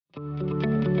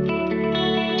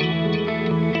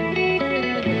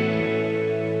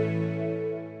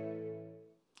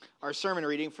Our sermon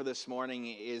reading for this morning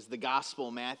is the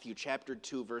Gospel, Matthew chapter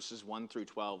 2, verses 1 through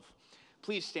 12.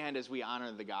 Please stand as we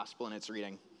honor the Gospel in its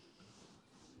reading.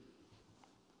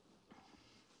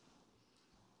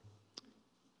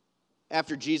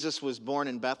 After Jesus was born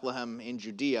in Bethlehem in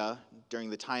Judea during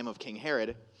the time of King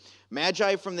Herod,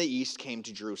 Magi from the east came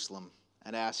to Jerusalem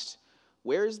and asked,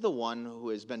 "Where is the one who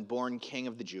has been born King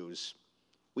of the Jews?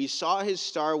 We saw his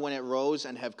star when it rose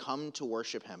and have come to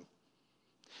worship him."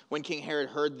 When King Herod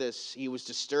heard this, he was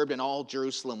disturbed, and all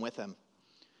Jerusalem with him.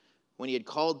 When he had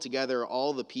called together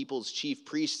all the people's chief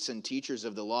priests and teachers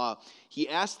of the law, he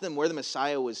asked them where the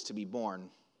Messiah was to be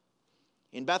born.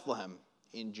 "In Bethlehem,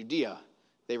 in Judea,"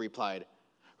 they replied.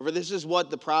 "For this is what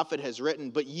the prophet has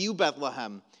written, but you,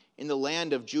 Bethlehem, in the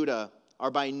land of Judah,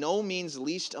 are by no means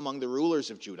least among the rulers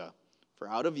of Judah. For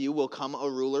out of you will come a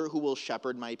ruler who will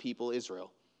shepherd my people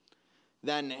Israel."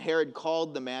 Then Herod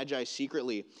called the Magi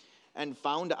secretly and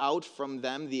found out from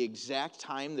them the exact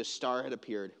time the star had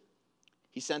appeared.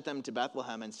 He sent them to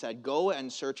Bethlehem and said, "Go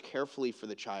and search carefully for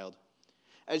the child.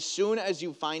 As soon as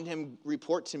you find him,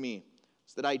 report to me,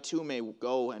 so that I too may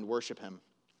go and worship him."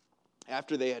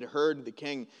 After they had heard the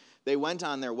king, they went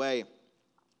on their way,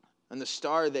 and the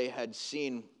star they had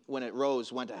seen when it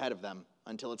rose went ahead of them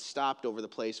until it stopped over the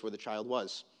place where the child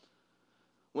was.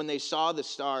 When they saw the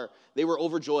star, they were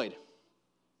overjoyed.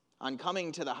 On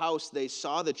coming to the house, they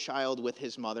saw the child with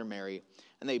his mother Mary,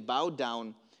 and they bowed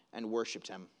down and worshipped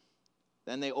him.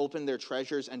 Then they opened their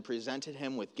treasures and presented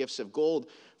him with gifts of gold,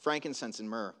 frankincense, and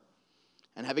myrrh.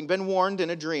 And having been warned in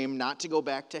a dream not to go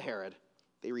back to Herod,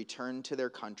 they returned to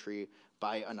their country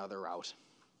by another route.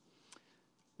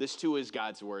 This too is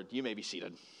God's word. You may be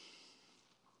seated.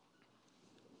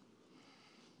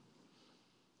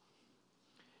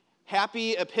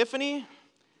 Happy Epiphany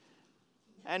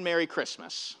and Merry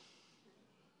Christmas.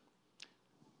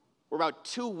 We're about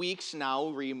 2 weeks now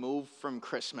removed from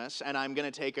Christmas, and I'm going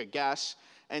to take a guess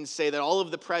and say that all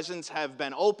of the presents have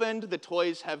been opened, the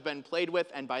toys have been played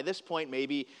with, and by this point,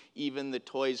 maybe even the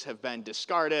toys have been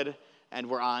discarded, and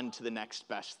we're on to the next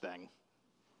best thing.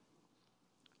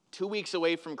 2 weeks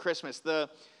away from Christmas, the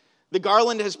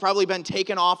garland has probably been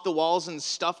taken off the walls and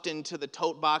stuffed into the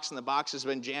tote box, and the box has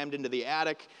been jammed into the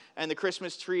attic, and the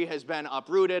Christmas tree has been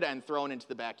uprooted and thrown into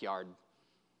the backyard.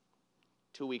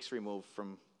 2 weeks removed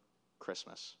from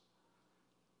Christmas.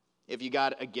 If you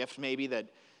got a gift maybe that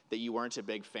you weren't a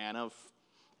big fan of,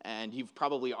 and you've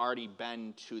probably already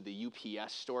been to the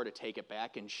UPS store to take it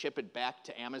back and ship it back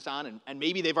to Amazon, and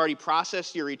maybe they've already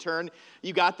processed your return,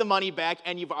 you got the money back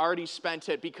and you've already spent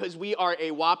it because we are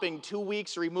a whopping 2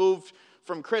 weeks removed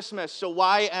from Christmas. So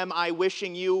why am I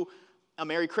wishing you a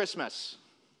Merry Christmas?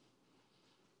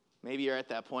 Maybe you're at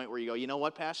that point where you go, "You know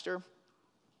what, Pastor?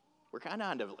 We're kind of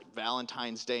on to like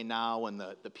Valentine's Day now and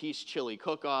the Peace Chili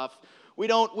cook-off. We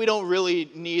don't really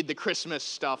need the Christmas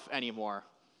stuff anymore."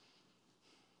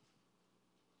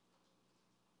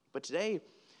 But today,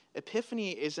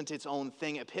 Epiphany isn't its own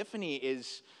thing. Epiphany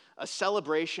is a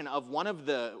celebration of one of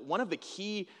the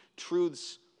key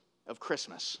truths of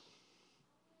Christmas.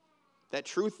 That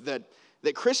truth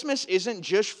that Christmas isn't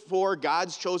just for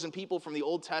God's chosen people from the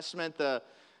Old Testament,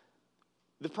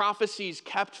 the prophecies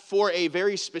kept for a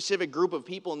very specific group of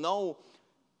people. No,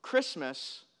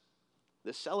 Christmas,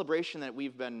 the celebration that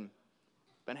we've been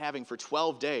having for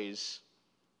 12 days,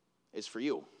 is for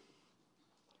you.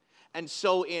 And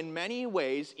so in many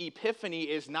ways, Epiphany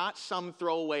is not some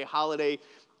throwaway holiday.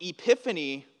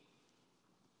 Epiphany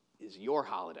is your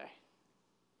holiday.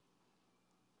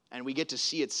 And we get to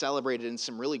see it celebrated in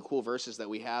some really cool verses that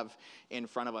we have in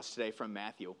front of us today from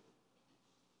Matthew.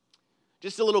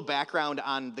 Just a little background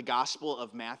on the Gospel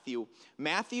of Matthew.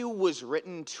 Matthew was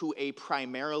written to a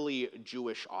primarily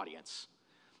Jewish audience.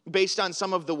 Based on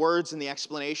some of the words and the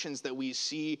explanations that we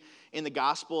see in the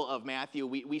Gospel of Matthew,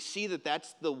 we see that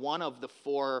that's the one of the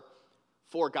four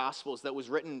Gospels that was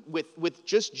written with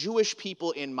just Jewish people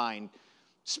in mind,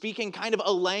 speaking kind of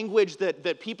a language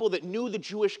that people that knew the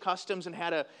Jewish customs and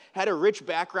had a rich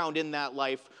background in that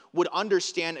life would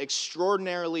understand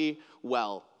extraordinarily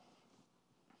well.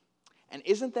 And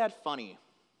isn't that funny?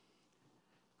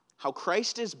 How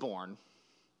Christ is born,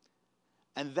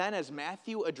 and then as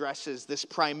Matthew addresses this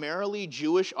primarily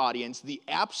Jewish audience, the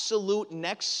absolute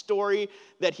next story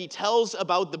that he tells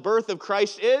about the birth of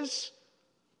Christ is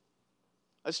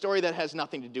a story that has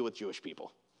nothing to do with Jewish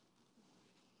people.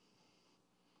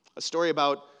 A story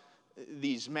about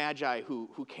these magi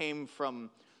who came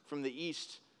from the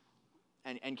east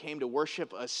and came to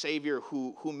worship a Savior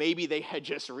who maybe they had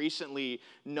just recently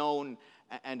known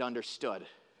and understood.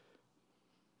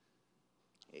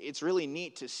 it's really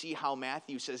neat to see how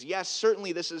Matthew says, yes,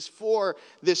 certainly this is for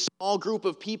this small group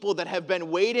of people that have been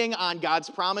waiting on God's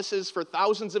promises for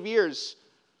thousands of years.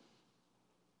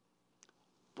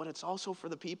 But it's also for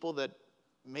the people that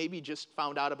maybe just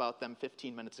found out about them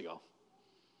 15 minutes ago.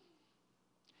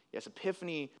 Yes,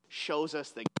 Epiphany shows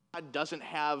us that God doesn't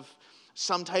have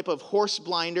some type of horse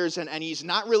blinders, and he's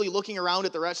not really looking around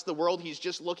at the rest of the world. He's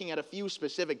just looking at a few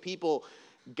specific people.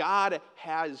 God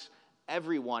has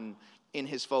everyone in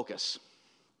his focus.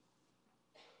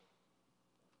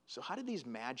 So how did these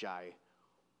magi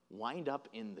wind up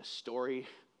in the story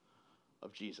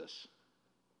of Jesus?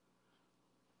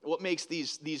 What makes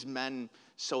these men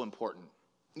so important?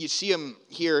 You see them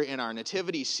here in our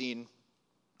nativity scene,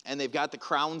 and they've got the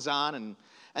crowns on,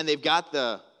 and they've got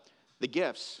the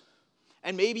gifts.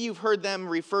 And maybe you've heard them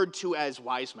referred to as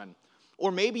wise men.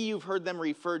 Or maybe you've heard them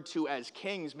referred to as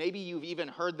kings. Maybe you've even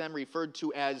heard them referred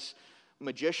to as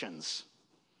magicians.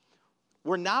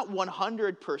 We're not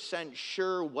 100%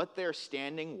 sure what their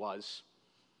standing was,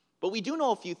 but we do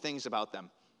know a few things about them.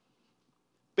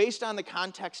 Based on the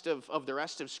context of the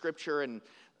rest of Scripture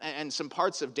and some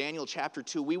parts of Daniel chapter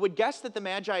 2, we would guess that the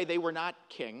Magi, they were not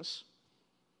kings.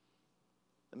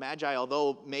 The Magi,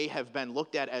 although may have been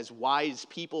looked at as wise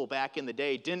people back in the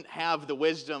day, didn't have the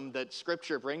wisdom that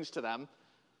Scripture brings to them.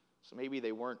 So maybe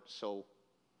they weren't so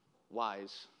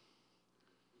wise.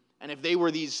 And if they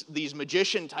were these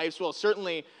magician types, well,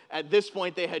 certainly at this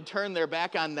point they had turned their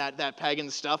back on that pagan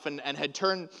stuff and had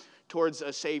turned towards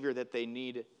a Savior that they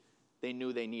knew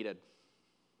they needed.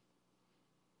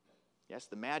 Yes,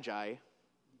 the Magi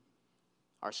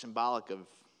are symbolic of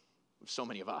so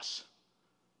many of us,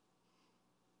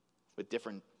 with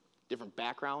different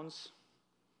backgrounds,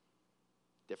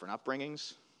 different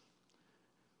upbringings,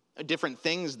 different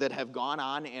things that have gone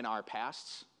on in our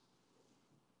pasts.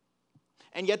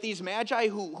 And yet these magi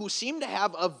who seem to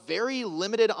have a very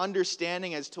limited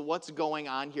understanding as to what's going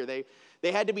on here,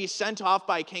 they had to be sent off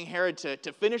by King Herod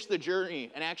to finish the journey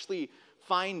and actually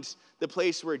find the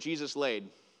place where Jesus laid.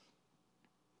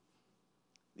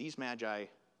 These magi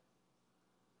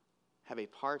have a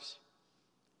part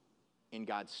in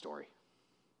God's story.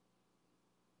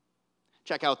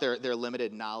 Check out their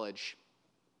limited knowledge.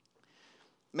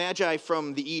 Magi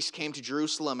from the east came to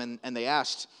Jerusalem and they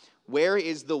asked, "Where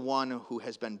is the one who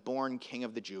has been born King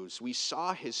of the Jews? We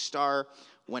saw his star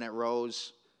when it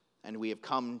rose, and we have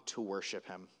come to worship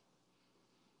him."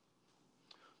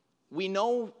 We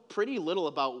know pretty little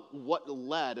about what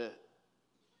led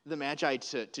the Magi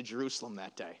to Jerusalem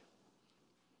that day.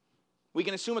 We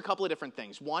can assume a couple of different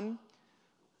things. One,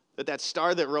 that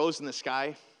star that rose in the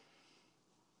sky,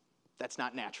 that's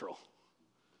not natural.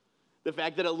 The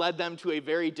fact that it led them to a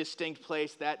very distinct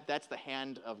place, that's the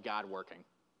hand of God working.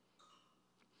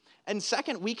 And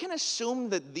second, we can assume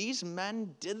that these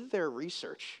men did their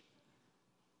research,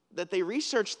 that they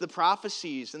researched the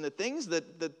prophecies and the things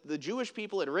that the Jewish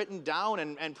people had written down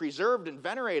and preserved and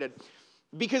venerated,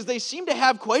 because they seem to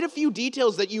have quite a few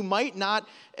details that you might not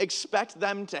expect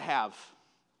them to have.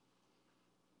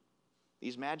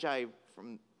 These magi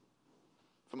from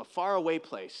a faraway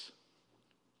place,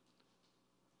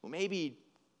 who maybe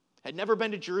had never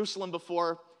been to Jerusalem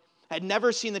before, had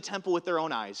never seen the temple with their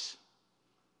own eyes,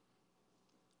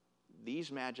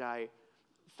 these magi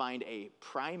find a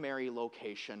primary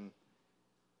location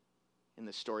in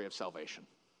the story of salvation.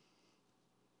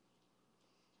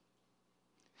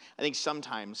 I think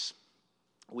sometimes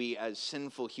we, as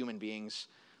sinful human beings,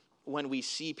 when we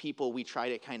see people, we try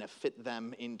to kind of fit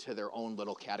them into their own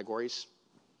little categories.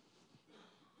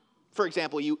 For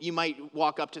example, you might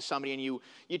walk up to somebody and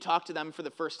you talk to them for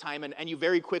the first time, and you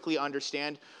very quickly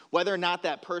understand whether or not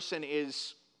that person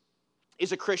is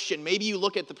a Christian. Maybe you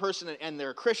look at the person and they're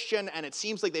a Christian, and it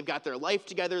seems like they've got their life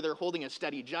together, they're holding a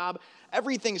steady job.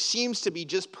 Everything seems to be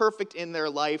just perfect in their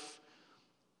life,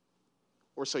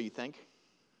 or so you think.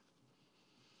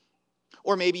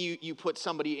 Or maybe you put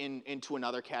somebody into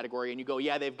another category and you go,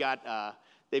 yeah, they've got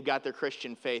their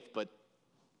Christian faith, but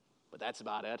that's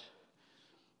about it.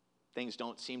 Things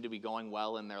don't seem to be going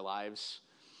well in their lives.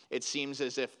 It seems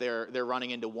as if they're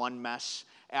running into one mess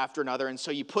after another, and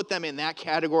so you put them in that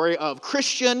category of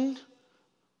Christian,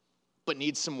 but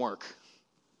needs some work.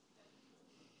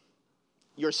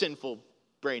 Your sinful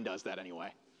brain does that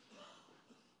anyway.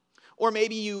 Or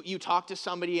maybe you talk to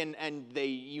somebody and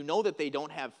you know that they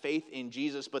don't have faith in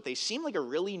Jesus, but they seem like a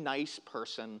really nice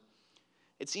person.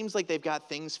 It seems like they've got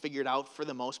things figured out for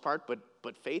the most part,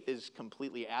 but faith is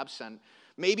completely absent.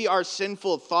 Maybe our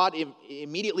sinful thought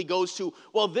immediately goes to,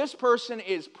 well, this person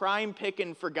is prime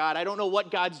picking for God. I don't know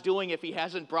what God's doing if he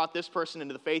hasn't brought this person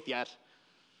into the faith yet.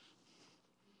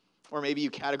 Or maybe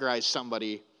you categorize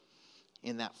somebody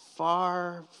in that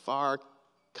far, far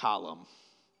column.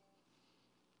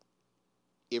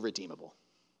 Irredeemable.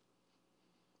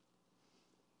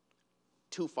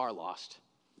 Too far lost.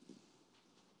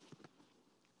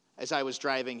 As I was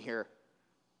driving here,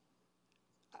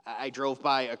 I drove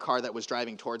by a car that was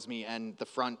driving towards me, and the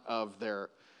front of their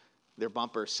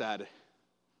bumper said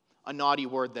a naughty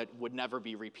word that would never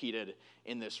be repeated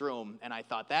in this room. And I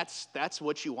thought, that's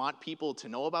what you want people to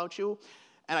know about you?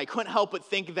 And I couldn't help but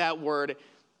think that word,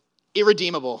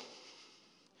 irredeemable.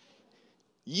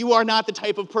 You are not the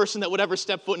type of person that would ever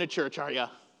step foot in a church, are you?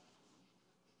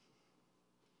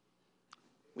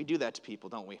 We do that to people,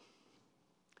 don't we?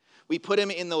 We put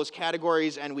them in those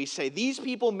categories and we say, these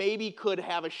people maybe could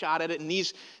have a shot at it, and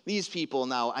these people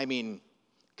now,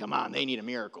 come on, they need a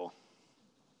miracle.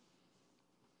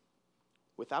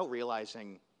 Without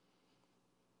realizing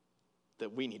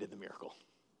that we needed the miracle.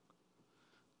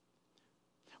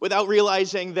 Without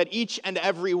realizing that each and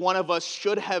every one of us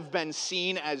should have been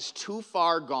seen as too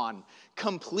far gone,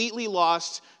 completely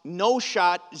lost, no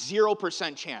shot,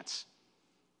 0% chance.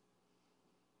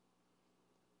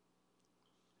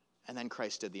 And then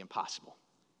Christ did the impossible.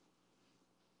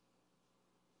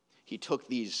 He took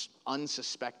these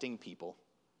unsuspecting people,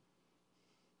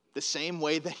 the same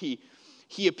way that he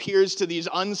appears to these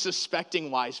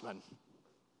unsuspecting wise men,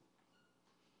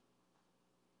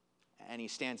 and he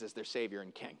stands as their Savior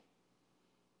and King.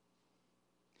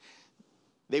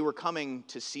 They were coming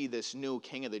to see this new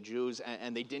King of the Jews,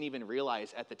 and they didn't even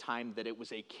realize at the time that it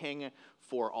was a king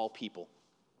for all people.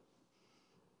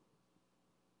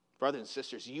 Brothers and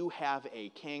sisters, you have a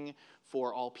king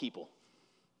for all people.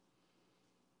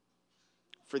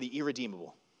 For the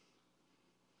irredeemable.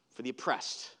 For the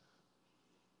oppressed.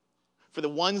 For the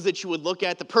ones that you would look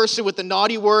at, the person with the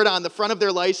naughty word on the front of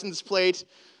their license plate.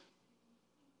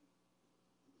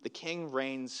 The king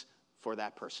reigns for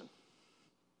that person.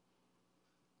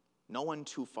 No one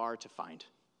too far to find.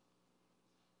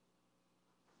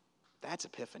 That's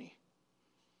Epiphany.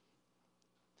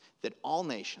 That all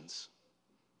nations,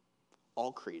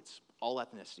 all creeds, all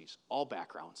ethnicities, all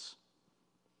backgrounds,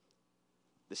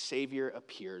 the Savior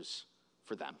appears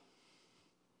for them.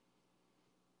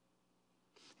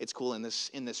 It's cool in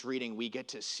this reading we get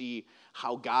to see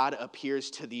how God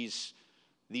appears to these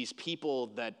people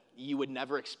that you would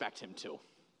never expect him to.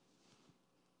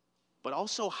 But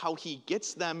also how he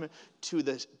gets them to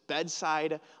the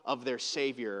bedside of their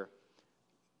Savior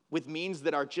with means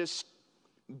that are just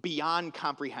beyond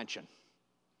comprehension.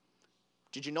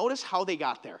 Did you notice how they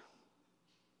got there?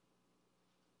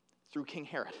 Through King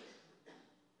Herod.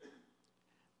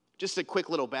 Just a quick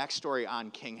little backstory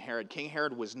on King Herod. King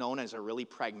Herod was known as a really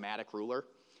pragmatic ruler.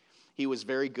 He was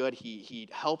very good. He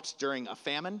helped during a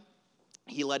famine.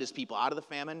 He led his people out of the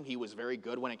famine. He was very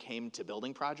good when it came to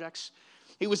building projects.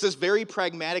 He was this very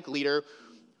pragmatic leader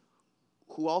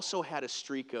who also had a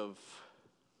streak of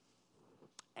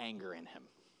anger in him.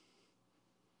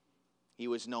 He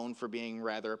was known for being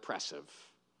rather oppressive,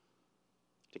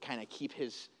 to kind of keep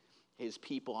his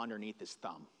people underneath his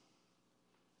thumb.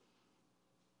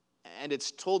 And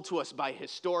it's told to us by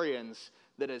historians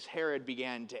that as Herod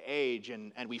began to age,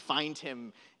 and we find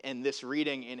him in this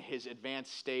reading in his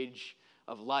advanced stage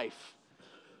of life,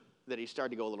 that he started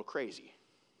to go a little crazy.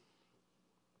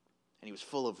 And he was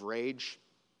full of rage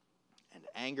and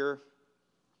anger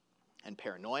and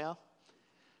paranoia.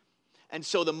 And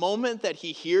so the moment that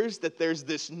he hears that there's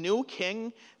this new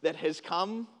king that has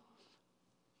come,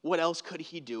 what else could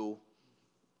he do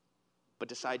but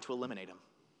decide to eliminate him?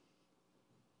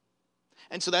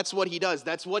 And so that's what he does.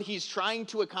 That's what he's trying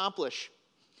to accomplish.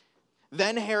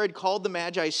 Then Herod called the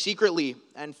Magi secretly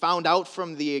and found out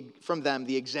from them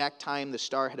the exact time the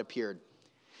star had appeared.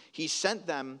 He sent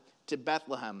them to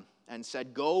Bethlehem and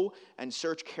said, "Go and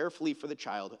search carefully for the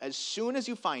child. As soon as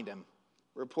you find him,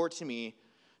 report to me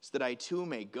so that I too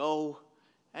may go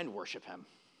and worship him."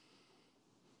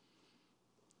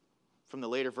 From the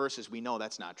later verses, we know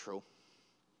that's not true.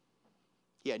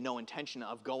 He had no intention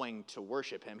of going to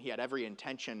worship him. He had every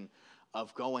intention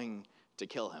of going to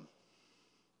kill him.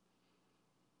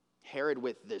 Herod,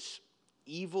 with this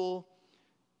evil,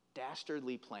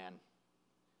 dastardly plan,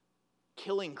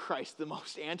 killing Christ, the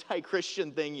most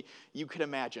anti-Christian thing you could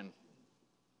imagine,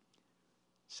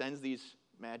 sends these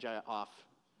magi off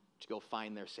to go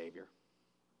find their Savior.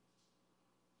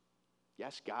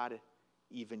 Yes, God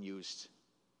even used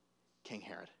King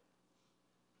Herod.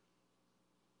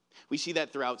 We see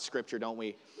that throughout Scripture, don't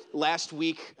we? Last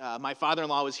week, my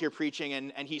father-in-law was here preaching,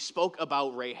 and he spoke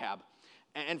about Rahab.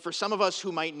 And for some of us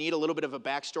who might need a little bit of a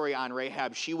backstory on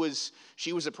Rahab, she was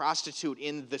a prostitute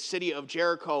in the city of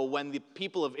Jericho when the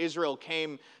people of Israel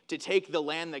came to take the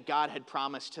land that God had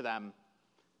promised to them.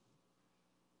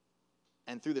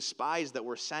 And through the spies that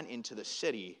were sent into the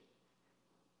city,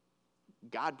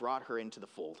 God brought her into the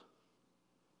fold.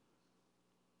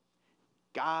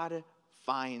 God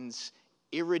finds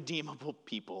irredeemable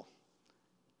people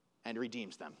and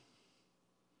redeems them.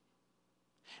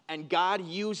 And God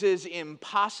uses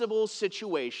impossible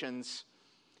situations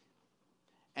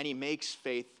and he makes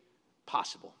faith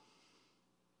possible.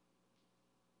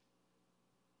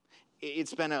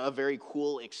 It's been a very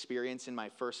cool experience in my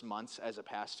first months as a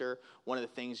pastor. One of the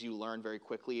things you learn very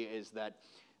quickly is that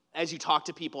as you talk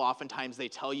to people, oftentimes they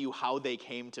tell you how they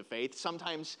came to faith.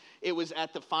 Sometimes it was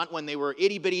at the font when they were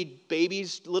itty-bitty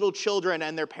babies, little children,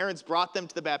 and their parents brought them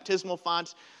to the baptismal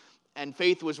font, and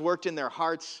faith was worked in their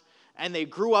hearts, and they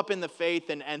grew up in the faith,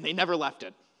 and they never left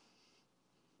it.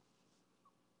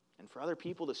 And for other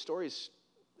people, the story's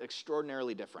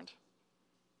extraordinarily different.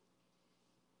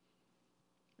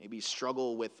 Maybe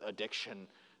struggle with addiction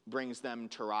brings them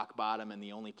to rock bottom, and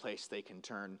the only place they can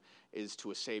turn is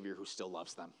to a Savior who still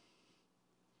loves them.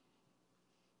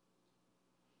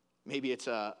 Maybe it's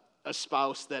a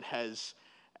spouse that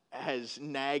has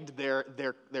nagged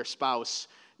their spouse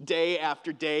day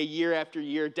after day, year after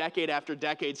year, decade after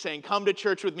decade, saying, come to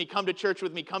church with me, come to church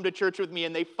with me, come to church with me,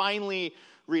 and they finally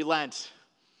relent.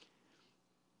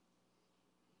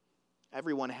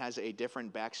 Everyone has a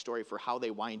different backstory for how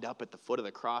they wind up at the foot of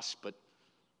the cross, but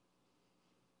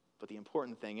the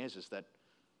important thing is that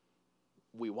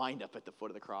we wind up at the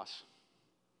foot of the cross.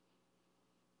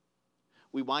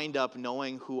 We wind up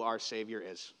knowing who our Savior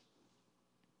is.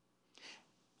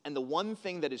 And the one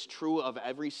thing that is true of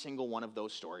every single one of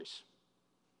those stories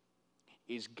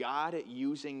is God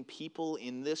using people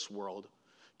in this world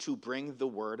to bring the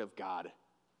word of God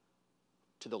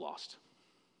to the lost.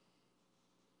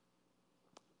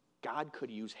 God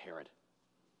could use Herod.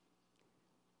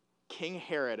 King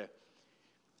Herod,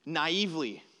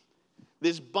 naively,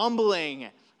 this bumbling,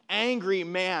 angry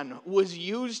man, was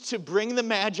used to bring the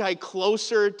Magi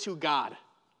closer to God.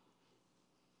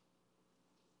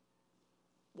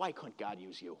 Why couldn't God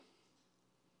use you?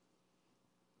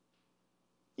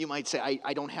 You might say,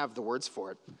 I don't have the words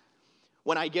for it.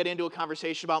 When I get into a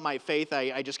conversation about my faith,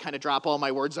 I just kind of drop all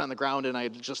my words on the ground and I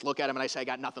just look at them and I say, I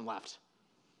got nothing left.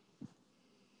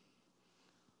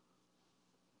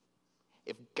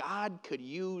 If God could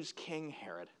use King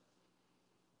Herod,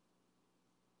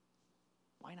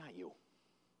 why not you?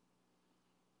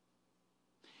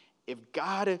 If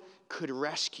God could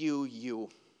rescue you,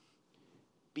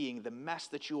 being the mess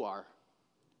that you are,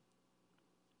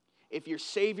 if your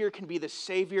Savior can be the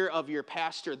Savior of your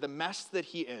pastor, the mess that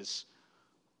he is,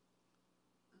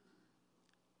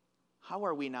 how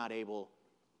are we not able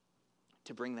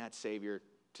to bring that Savior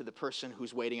to the person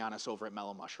who's waiting on us over at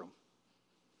Mellow Mushroom?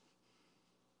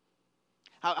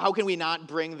 How can we not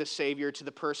bring the Savior to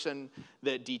the person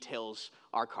that details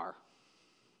our car?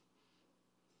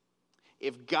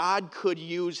 If God could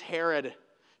use Herod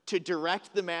to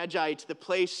direct the Magi to the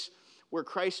place where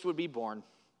Christ would be born,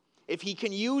 if he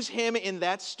can use him in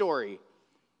that story,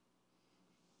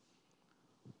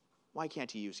 why can't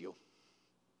he use you?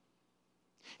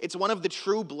 It's one of the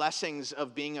true blessings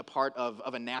of being a part of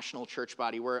a national church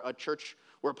body. We're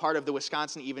a part of the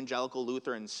Wisconsin Evangelical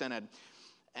Lutheran Synod.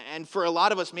 And for a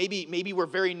lot of us, maybe we're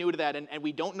very new to that and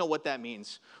we don't know what that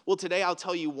means. Well, today I'll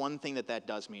tell you one thing that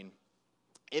does mean.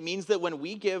 It means that when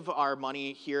we give our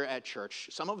money here at church,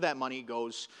 some of that money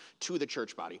goes to the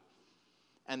church body.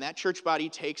 And that church body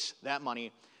takes that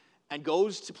money and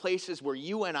goes to places where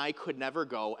you and I could never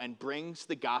go and brings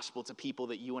the gospel to people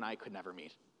that you and I could never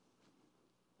meet.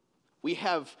 We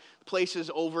have places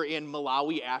over in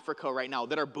Malawi, Africa right now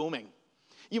that are booming.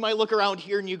 You might look around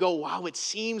here and you go, wow, it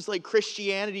seems like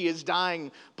Christianity is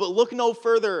dying, but look no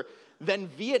further than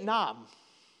Vietnam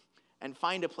and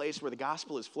find a place where the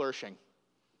gospel is flourishing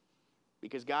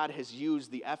because God has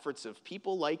used the efforts of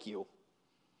people like you,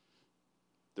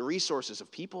 the resources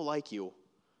of people like you,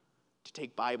 to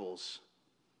take Bibles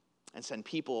and send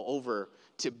people over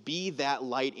to be that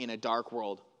light in a dark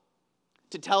world,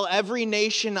 to tell every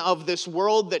nation of this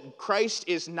world that Christ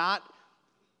is not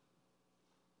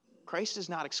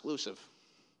exclusive,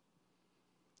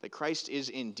 that Christ is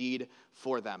indeed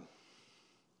for them.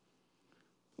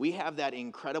 We have that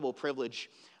incredible privilege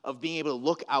of being able to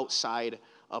look outside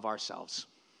of ourselves.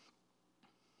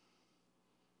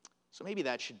 So maybe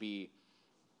that should be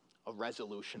a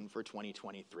resolution for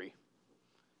 2023.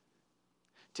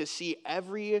 To see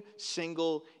every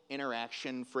single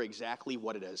interaction for exactly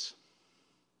what it is.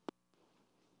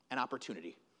 an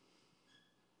opportunity.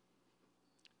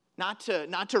 Not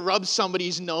to rub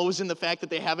somebody's nose in the fact that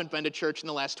they haven't been to church in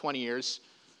the last 20 years,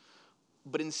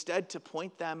 but instead to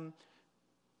point them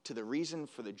to the reason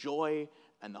for the joy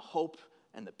and the hope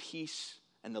and the peace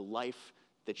and the life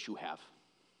that you have.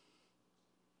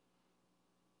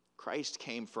 Christ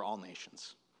came for all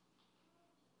nations,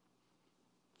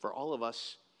 for all of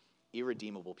us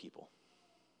irredeemable people.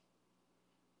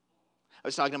 I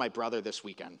was talking to my brother this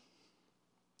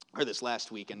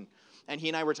last week, and he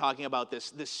and I were talking about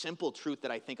this simple truth that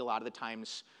I think a lot of the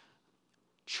times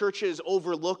churches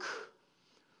overlook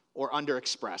or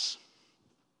underexpress.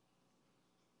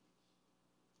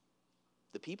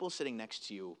 The people sitting next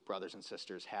to you, brothers and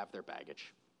sisters, have their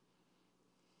baggage.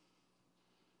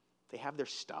 They have their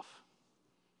stuff.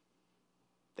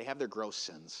 They have their gross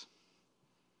sins.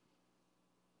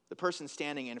 The person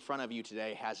standing in front of you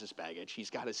today has his baggage. He's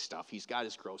got his stuff. He's got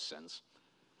his gross sins.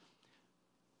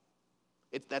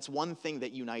 That's one thing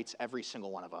that unites every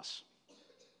single one of us.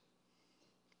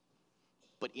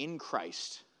 But in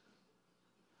Christ,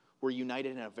 we're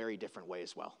united in a very different way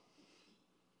as well.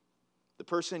 The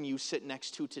person you sit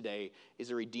next to today is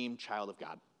a redeemed child of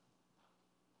God.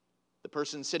 The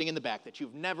person sitting in the back that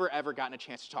you've never, ever gotten a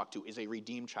chance to talk to is a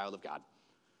redeemed child of God.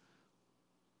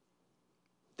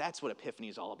 That's what Epiphany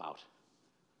is all about.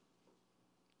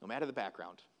 No matter the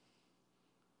background,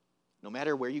 no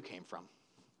matter where you came from,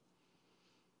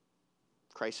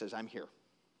 Christ says, I'm here.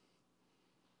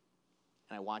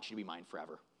 And I want you to be mine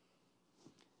forever.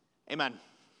 Amen.